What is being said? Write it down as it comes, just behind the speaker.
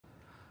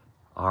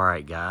All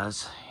right,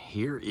 guys,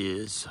 here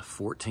is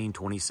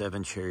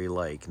 1427 Cherry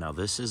Lake. Now,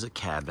 this is a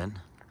cabin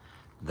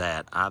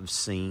that I've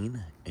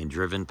seen and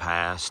driven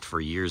past for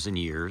years and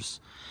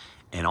years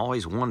and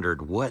always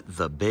wondered what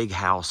the big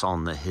house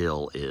on the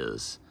hill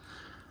is.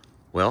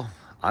 Well,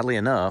 oddly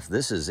enough,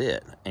 this is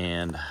it.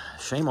 And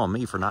shame on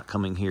me for not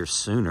coming here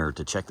sooner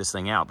to check this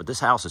thing out, but this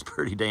house is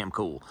pretty damn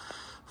cool.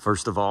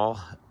 First of all,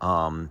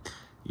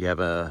 you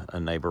have a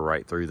neighbor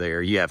right through there.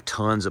 You have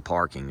tons of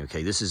parking,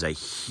 okay? This is a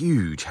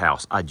huge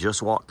house. I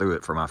just walked through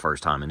it for my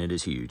first time, and it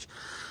is huge.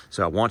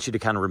 So I want you to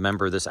kind of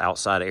remember this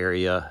outside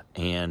area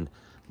and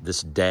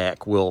this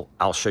deck.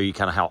 I'll show you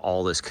kind of how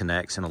all this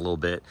connects in a little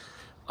bit.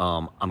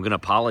 I'm gonna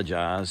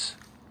apologize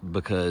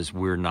because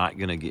we're not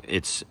gonna get,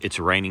 it's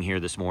raining here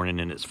this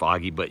morning and it's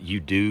foggy, but you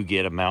do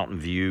get a mountain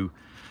view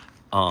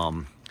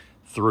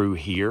through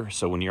here.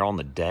 So when you're on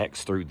the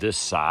decks through this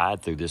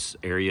side, through this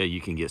area,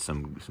 you can get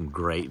some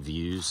great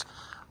views,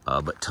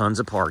 but tons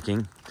of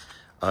parking.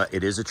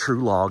 It is a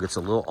true log. It's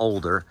a little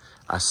older.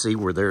 I see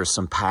where there's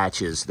some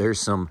patches. There's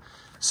some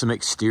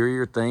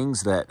exterior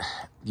things that,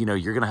 you know,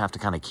 you're gonna have to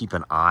kind of keep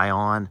an eye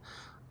on.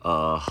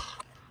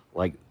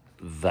 Like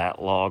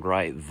that log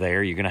right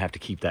there, you're gonna have to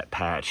keep that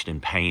patched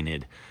and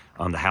painted.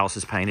 The house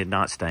is painted,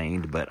 not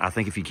stained, but I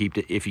think if you keep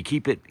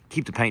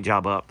the paint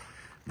job up,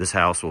 this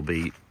house will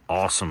be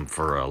awesome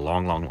for a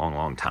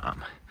long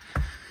time.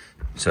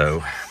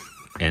 So,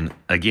 and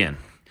again,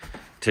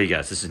 tell you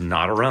guys, this is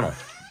not a rental.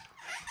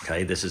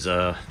 Okay, this is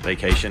a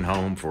vacation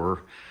home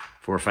for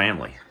a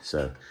family.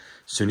 So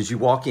as soon as you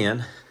walk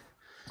in,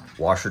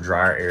 washer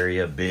dryer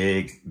area,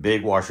 big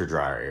washer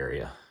dryer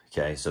area.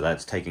 Okay, so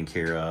that's taken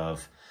care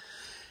of.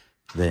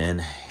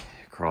 Then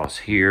across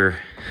here,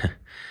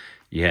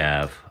 you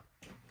have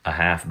a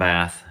half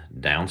bath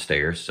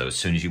downstairs. So as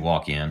soon as you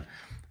walk in,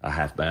 a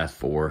half bath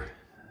for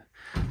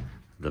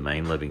the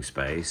main living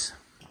space.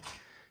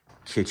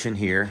 Kitchen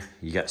here,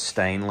 you got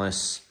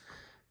stainless,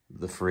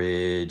 the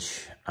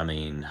fridge, I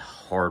mean,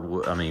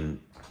 hardwood, I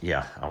mean,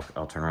 yeah,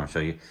 I'll turn around and show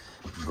you.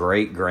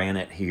 Great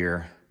granite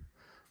here,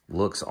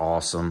 looks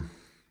awesome.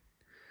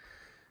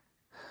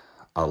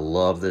 I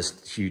love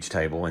this huge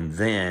table. And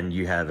then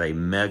you have a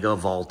mega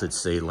vaulted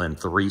ceiling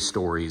 3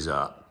 stories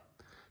up.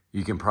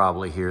 You can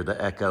probably hear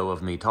the echo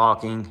of me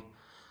talking.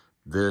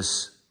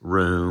 This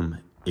room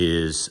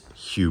is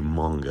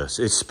humongous.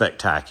 It's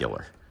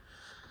spectacular.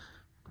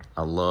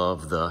 I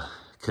love the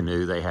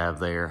canoe they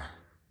have there.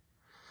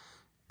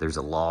 There's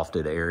a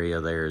lofted area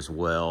there as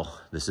well.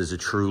 This is a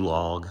true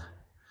log.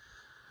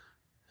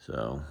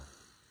 So,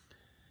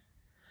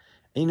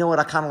 and you know what?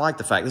 I kind of like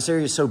the fact this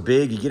area is so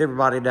big. You get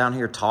everybody down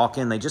here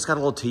talking. They just got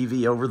a little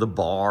TV over the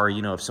bar,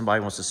 you know, if somebody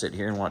wants to sit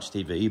here and watch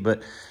TV.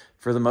 But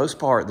for the most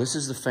part, this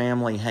is the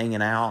family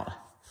hanging out.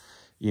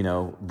 You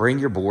know, bring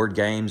your board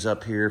games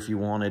up here if you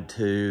wanted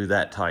to,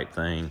 that type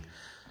thing.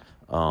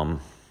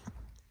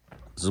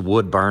 This is a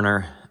wood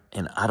burner,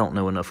 and I don't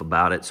know enough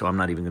about it, so I'm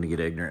not even going to get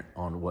ignorant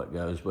on what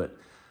goes. But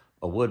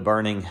a wood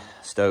burning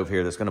stove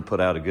here that's going to put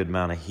out a good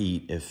amount of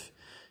heat if,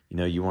 you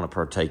know, you want to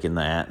partake in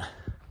that.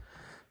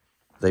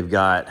 They've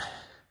got,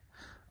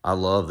 I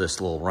love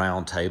this little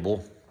round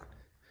table.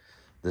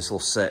 This little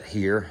set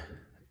here,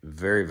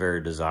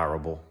 very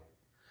desirable.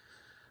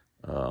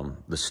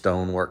 The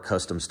stonework,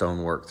 custom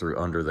stonework through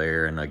under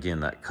there, and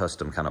again, that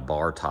custom kind of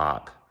bar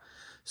top.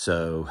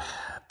 So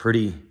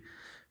pretty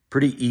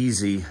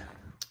easy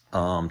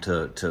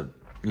to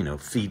you know,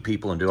 feed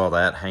people and do all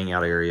that,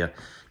 hangout area.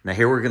 Now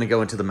here we're going to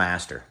go into the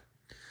master.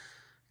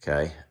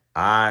 Okay,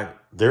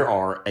 there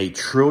are a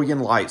trillion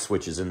light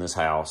switches in this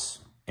house,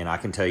 and I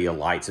can tell you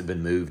lights have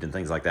been moved and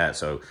things like that.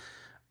 So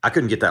I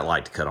couldn't get that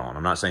light to cut on.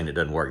 I'm not saying it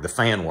doesn't work. The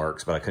fan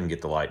works, but I couldn't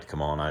get the light to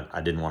come on.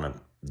 I didn't want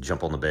to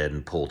jump on the bed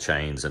and pull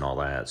chains and all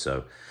that.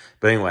 So,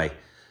 but anyway,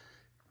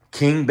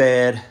 king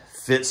bed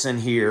fits in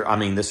here. I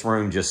mean, this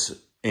room just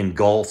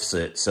engulfs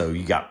it. So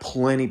you got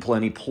plenty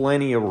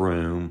of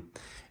room.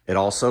 It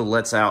also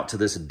lets out to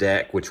this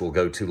deck, which we'll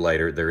go to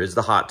later. There is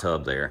the hot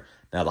tub there.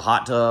 Now the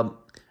hot tub,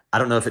 I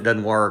don't know if it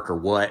doesn't work or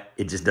what.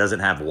 It just doesn't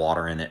have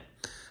water in it.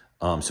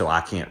 So I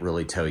can't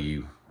really tell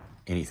you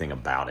anything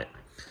about it.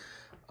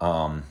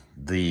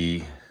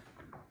 The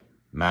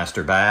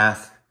master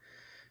bath,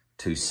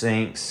 2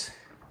 sinks,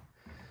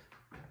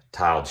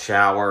 tiled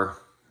shower,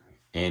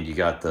 and you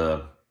got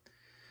the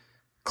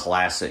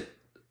classic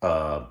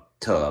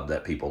tub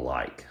that people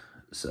like.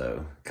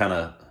 So kind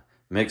of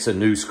mix of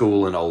new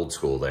school and old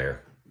school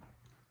there.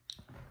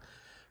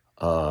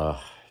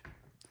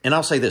 And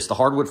I'll say this, the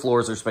hardwood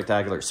floors are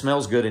spectacular. It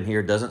smells good in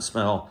here, doesn't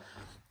smell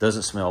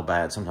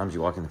bad. Sometimes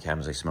you walk in the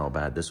cabins, they smell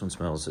bad. This one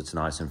smells, it's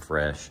nice and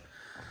fresh.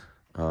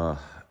 And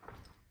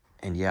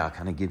yeah, I'll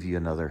kind of give you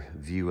another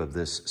view of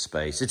this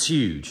space. It's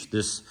huge.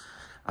 This,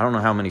 I don't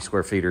know how many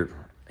square feet are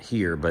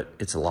here, but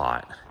it's a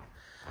lot.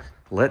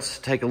 Let's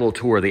take a little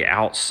tour of the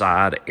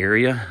outside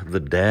area, the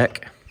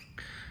deck.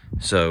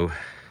 So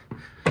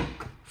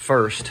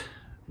first,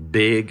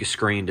 big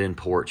screened in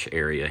porch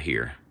area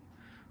here,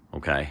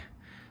 okay?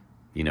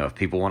 You know, if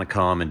people want to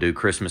come and do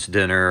Christmas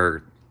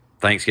dinner,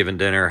 Thanksgiving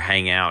dinner,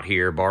 hang out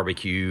here,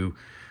 barbecue,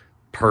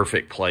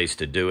 perfect place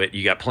to do it.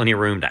 You got plenty of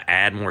room to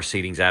add more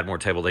seatings, add more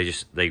table.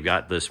 They've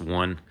got this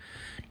one,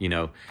 you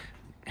know,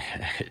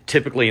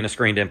 typically in a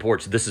screened-in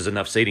porch, this is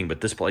enough seating,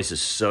 but this place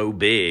is so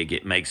big,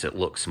 it makes it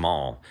look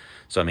small.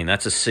 So, I mean,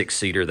 that's a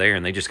 6-seater there,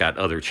 and they just got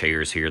other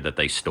chairs here that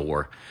they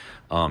store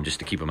just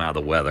to keep them out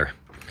of the weather.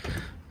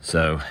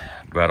 So,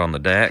 right on the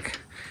deck,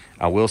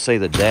 I will say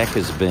the deck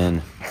has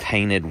been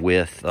painted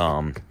with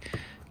kind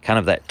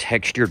of that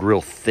textured,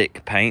 real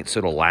thick paint, so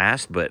it'll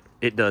last, but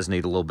it does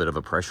need a little bit of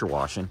a pressure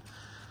washing.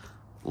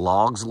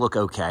 Logs look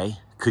okay.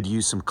 Could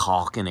use some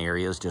caulk in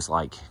areas, just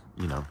like,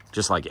 you know,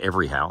 just like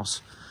every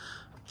house.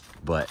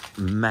 But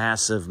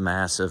massive,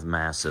 massive,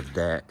 massive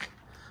deck.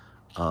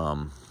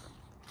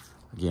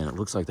 Again, it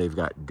looks like they've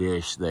got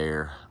dish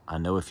there. I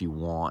know if you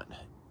want,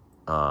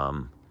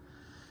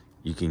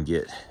 you can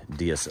get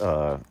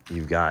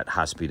you've got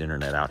high-speed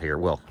internet out here.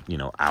 Well, you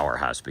know, our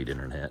high-speed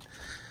internet.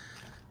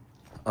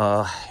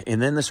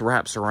 And then this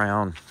wraps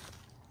around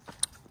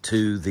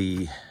to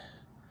the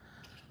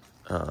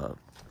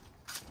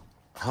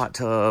hot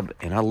tub,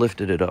 and I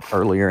lifted it up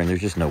earlier, and there's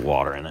just no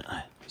water in it.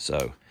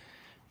 So,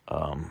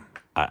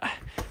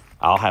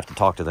 I'll have to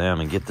talk to them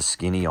and get the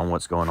skinny on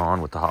what's going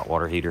on with the hot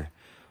water heater.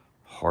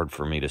 Hard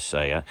for me to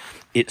say.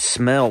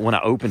 When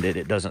I opened it,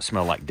 it doesn't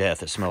smell like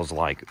death. It smells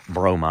like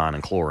bromine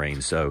and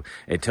chlorine. So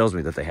it tells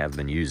me that they have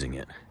been using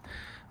it.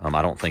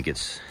 I don't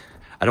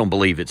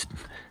believe it's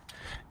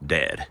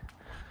dead.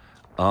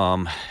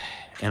 And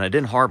I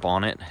didn't harp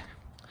on it,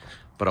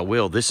 but I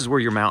will. This is where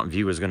your mountain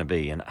view is going to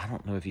be. And I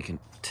don't know if you can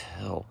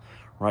tell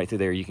right through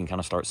there. You can kind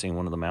of start seeing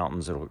one of the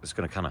mountains. It's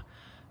going to kind of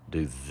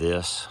do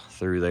this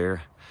through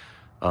there.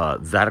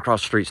 That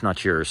across the street's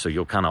not yours, so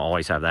you'll kind of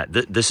always have that.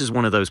 This is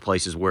one of those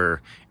places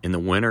where in the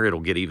winter it'll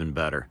get even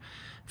better.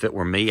 If it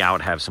were me, I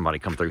would have somebody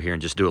come through here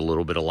and just do a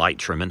little bit of light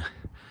trimming,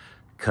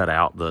 cut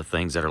out the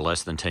things that are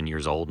less than 10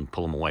 years old and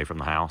pull them away from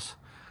the house.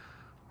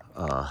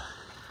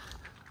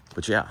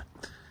 But yeah,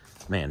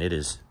 man,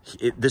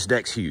 this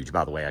deck's huge,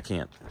 by the way. I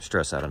can't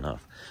stress that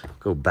enough.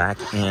 Go back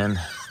in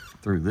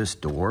through this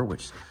door,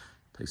 which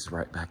takes us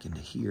right back into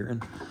here,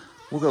 and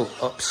we'll go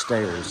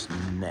upstairs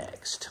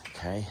next,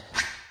 okay?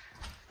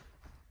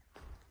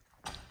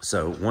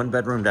 So, one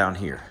bedroom down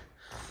here.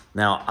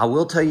 Now, I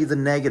will tell you the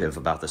negative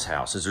about this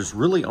house is there's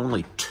really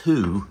only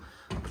 2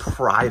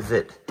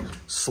 private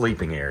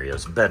sleeping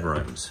areas,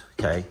 bedrooms,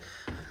 okay?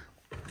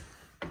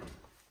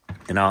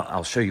 And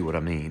I'll show you what I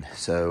mean.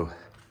 So,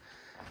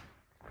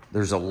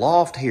 there's a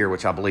loft here,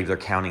 which I believe they're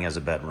counting as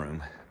a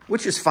bedroom,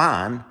 which is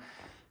fine.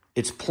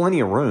 It's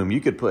plenty of room.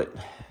 You could put,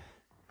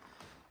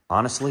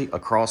 honestly,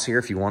 across here,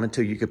 if you wanted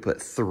to, you could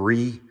put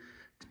 3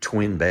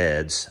 twin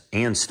beds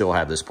and still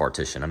have this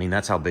partition. I mean,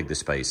 that's how big the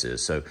space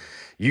is. So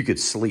you could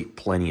sleep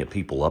plenty of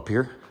people up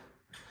here.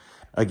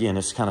 Again,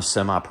 it's kind of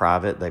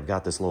semi-private. They've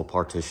got this little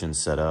partition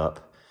set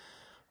up.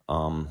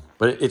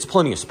 But it's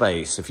plenty of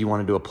space. If you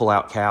want to do a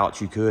pull-out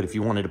couch, you could. If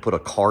you wanted to put a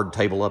card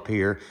table up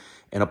here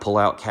and a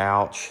pull-out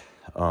couch,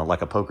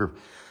 like a poker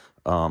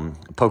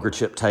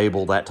chip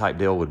table, that type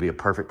deal would be a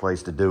perfect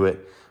place to do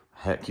it.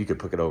 Heck, you could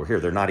put it over here.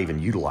 They're not even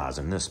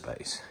utilizing this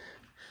space.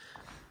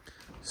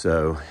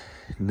 So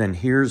then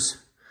here's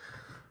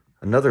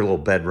another little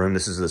bedroom.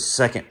 This is the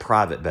second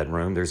private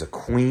bedroom. There's a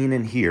queen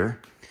in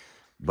here,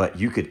 but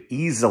you could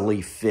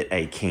easily fit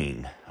a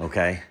king,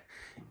 okay?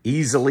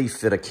 Easily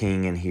fit a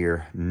king in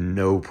here,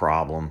 no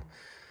problem.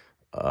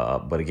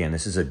 But again,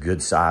 this is a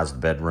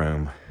good-sized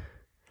bedroom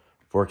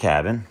for a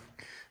cabin.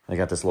 They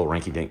got this little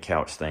rinky-dink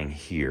couch thing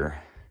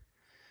here.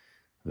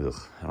 Ugh,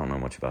 I don't know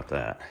much about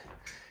that.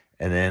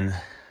 And then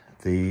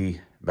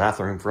the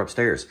bathroom for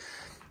upstairs.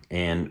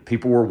 And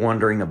people were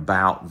wondering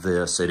about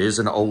this. It is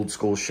an old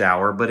school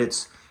shower, but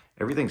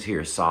everything's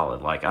here is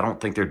solid. Like, I don't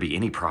think there'd be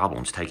any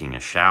problems taking a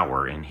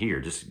shower in here.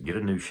 Just get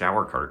a new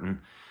shower curtain.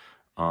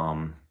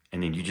 And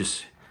then you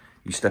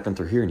step in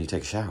through here and you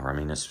take a shower. I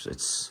mean,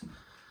 it's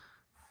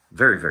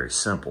very, very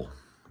simple.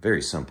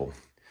 Very simple.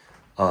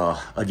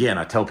 Again,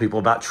 I tell people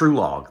about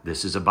TrueLog.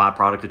 This is a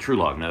byproduct of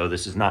TrueLog. No,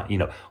 this is not,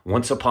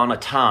 once upon a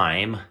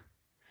time,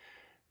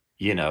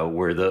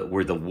 where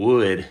the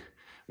wood,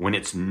 when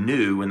it's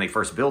new, when they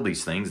first build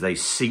these things, they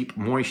seep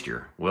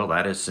moisture. Well,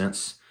 that has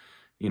since,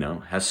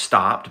 has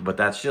stopped, but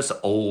that's just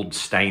old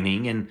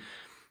staining. And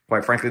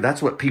quite frankly,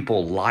 that's what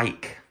people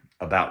like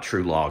about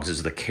TrueLogs,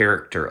 is the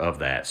character of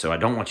that. So I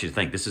don't want you to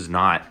think it's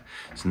not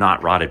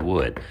rotted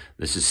wood.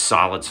 This is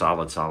solid,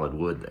 solid, solid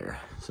wood there.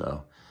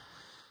 So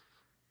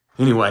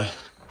anyway,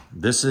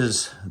 this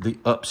is the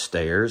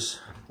upstairs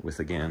with,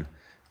 again,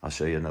 I'll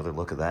show you another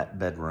look of that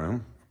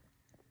bedroom.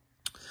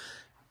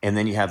 And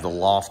then you have the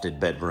lofted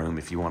bedroom,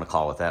 if you want to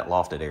call it that,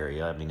 lofted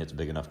area. I mean, it's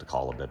big enough to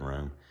call a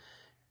bedroom.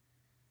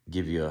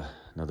 Give you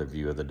another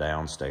view of the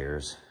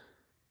downstairs.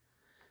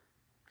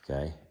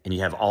 Okay, and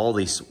you have all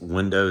these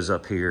windows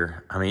up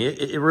here. I mean,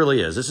 it really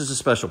is. This is a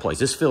special place.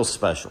 This feels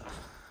special.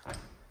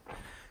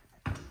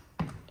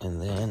 And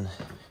then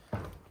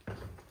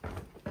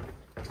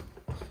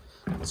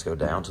let's go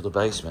down to the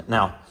basement.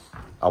 Now,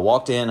 I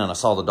walked in and I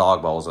saw the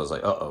dog balls. I was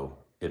like, uh-oh,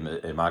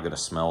 am I going to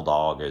smell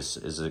dog? Is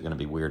it going to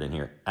be weird in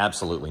here?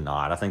 Absolutely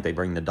not. I think they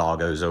bring the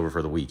doggos over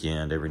for the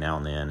weekend every now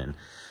and then, and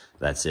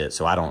that's it.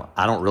 So I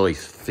don't really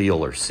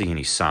feel or see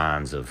any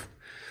signs of,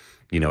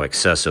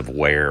 excessive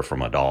wear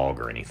from a dog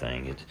or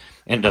anything.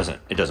 It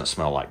doesn't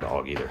smell like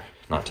dog either,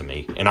 not to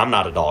me. And I'm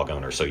not a dog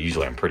owner, so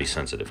usually I'm pretty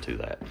sensitive to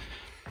that.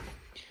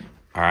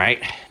 All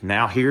right,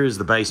 now here is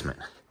the basement.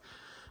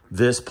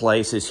 This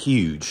place is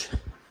huge.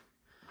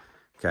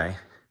 Okay.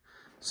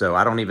 So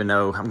I don't even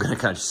know, I'm going to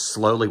kind of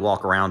slowly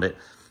walk around it.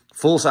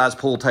 Full-size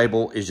pool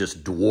table is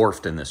just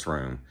dwarfed in this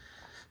room.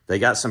 They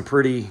got some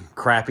pretty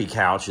crappy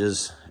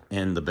couches,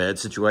 and the bed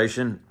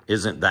situation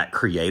isn't that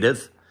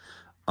creative,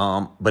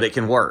 but it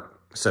can work.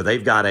 So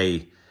they've got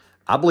I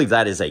believe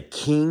that is a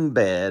king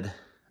bed,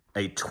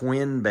 a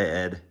twin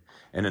bed,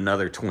 and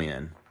another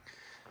twin.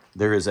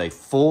 There is a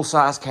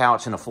full-size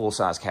couch and a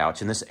full-size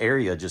couch, and this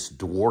area just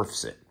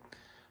dwarfs it.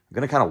 I'm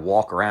going to kind of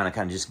walk around and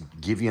kind of just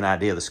give you an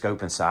idea of the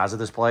scope and size of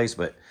this place,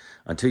 but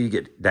until you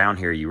get down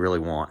here, you really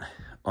won't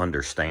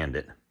understand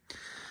it.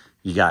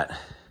 You got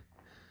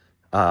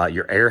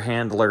your air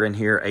handler in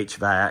here,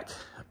 HVAC.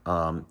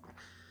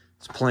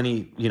 It's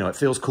plenty, it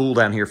feels cool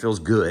down here, feels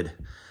good.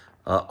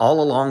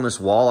 All along this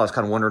wall, I was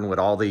kind of wondering what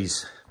all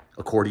these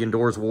accordion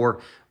doors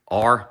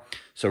are.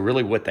 So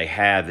really what they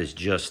have is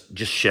just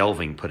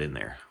shelving put in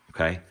there,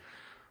 okay?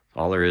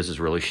 All there is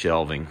really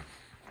shelving.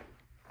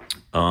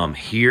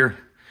 Here,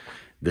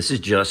 this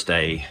is just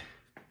a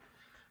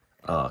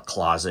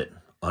closet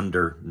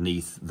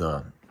underneath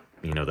the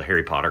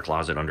Harry Potter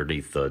closet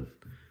underneath the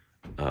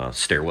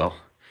stairwell.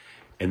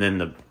 And then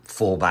the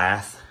full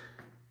bath.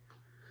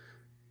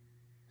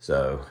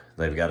 So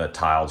they've got a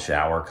tiled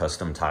shower,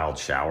 custom tiled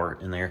shower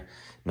in there.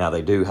 Now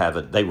they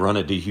run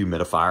a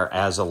dehumidifier,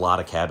 as a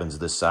lot of cabins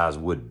this size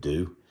would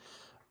do.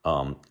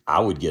 I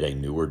would get a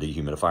newer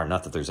dehumidifier.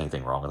 Not that there's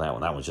anything wrong with that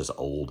one. That one's just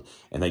old.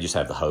 And they just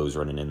have the hose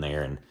running in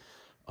there, and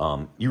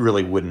you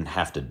really wouldn't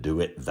have to do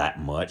it that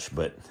much,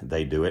 but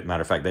they do it.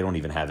 Matter of fact, they don't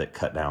even have it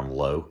cut down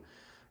low.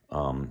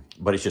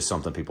 But it's just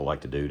something people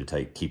like to do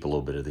to keep a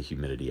little bit of the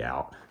humidity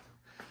out.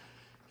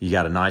 You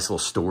got a nice little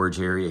storage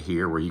area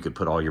here where you could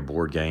put all your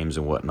board games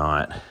and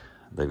whatnot.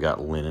 They've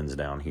got linens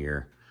down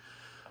here.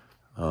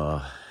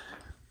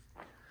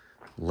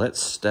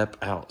 Let's step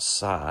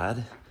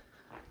outside.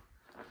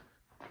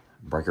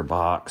 Breaker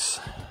box.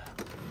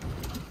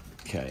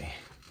 Okay.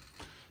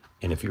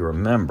 And if you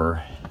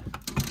remember,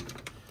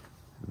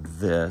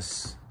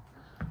 this,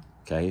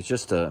 okay, it's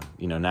just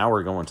now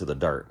we're going to the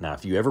dirt. Now,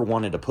 if you ever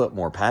wanted to put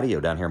more patio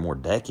down here, more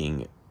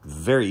decking,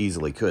 very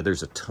easily could.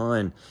 There's a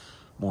ton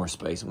more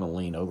space. I'm going to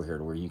lean over here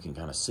to where you can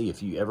kind of see.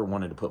 If you ever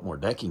wanted to put more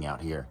decking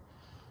out here,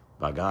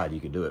 by God, you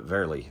could do it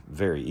very,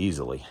 very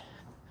easily.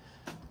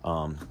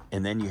 And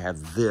then you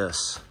have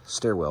this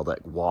stairwell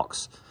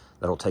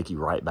that'll take you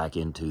right back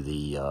into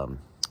the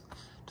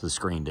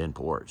screened-in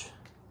porch.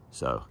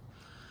 So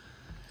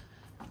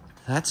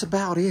that's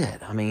about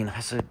it. I mean,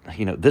 I said,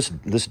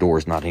 this door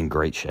is not in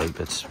great shape.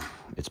 It's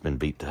been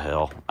beat to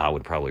hell. I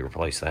would probably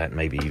replace that.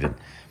 Maybe even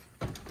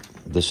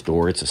this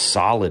door. It's a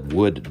solid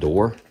wood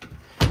door.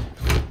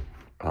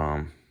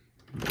 You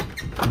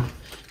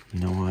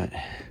know what?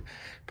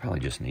 Probably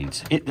just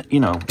needs it.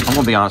 I'm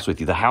gonna be honest with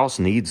you. The house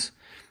needs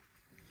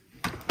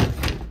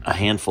a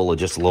handful of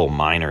just little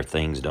minor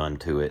things done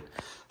to it,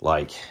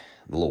 like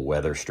the little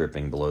weather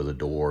stripping below the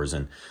doors,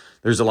 and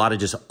there's a lot of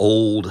just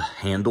old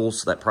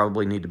handles that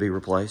probably need to be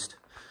replaced.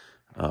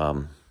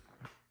 But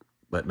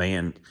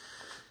man,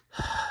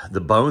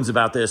 the bones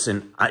about this,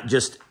 and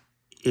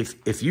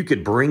if you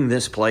could bring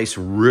this place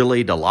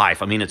really to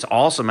life, I mean, it's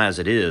awesome as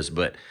it is,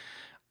 but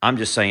I'm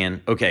just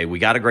saying, okay, we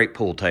got a great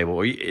pool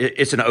table.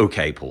 It's an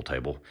okay pool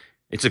table.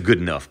 It's a good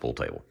enough pool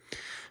table.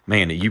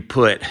 Man, you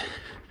put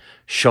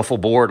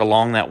shuffleboard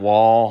along that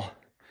wall.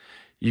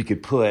 You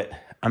can put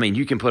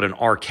an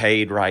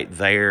arcade right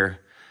there.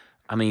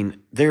 I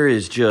mean,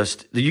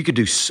 you could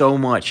do so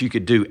much. You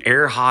could do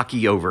air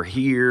hockey over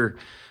here.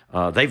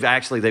 They've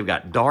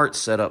got darts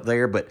set up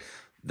there, but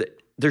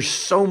there's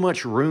so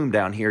much room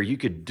down here. You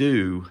could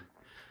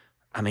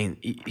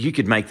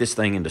make this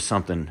thing into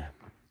something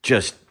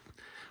just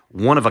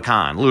one of a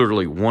kind,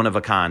 literally one of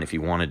a kind if you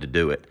wanted to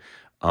do it,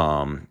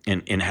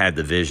 and had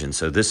the vision.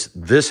 So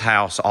this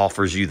house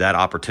offers you that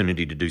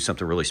opportunity to do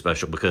something really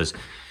special because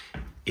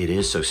it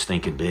is so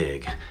stinking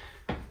big.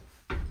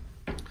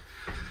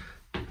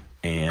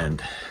 And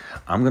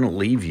I'm going to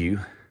leave you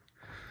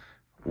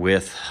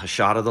with a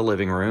shot of the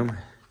living room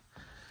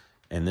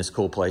and this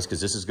cool place,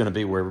 because this is going to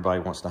be where everybody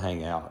wants to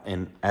hang out,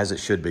 and as it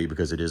should be,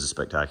 because it is a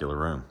spectacular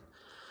room.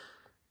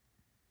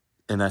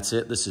 And that's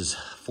it. This is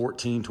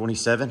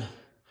 1427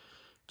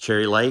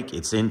 Cherry Lake.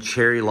 It's in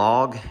Cherry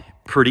Log.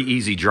 Pretty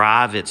easy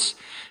drive. It's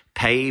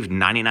paved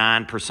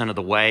 99% of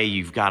the way.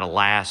 You've got to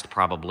last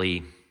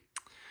probably,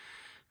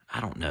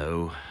 I don't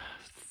know,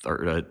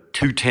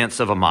 2/10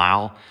 of a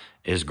mile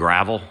is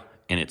gravel,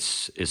 and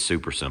it's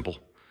super simple.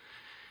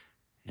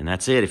 And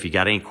that's it. If you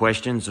got any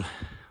questions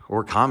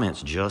or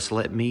comments, just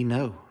let me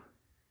know.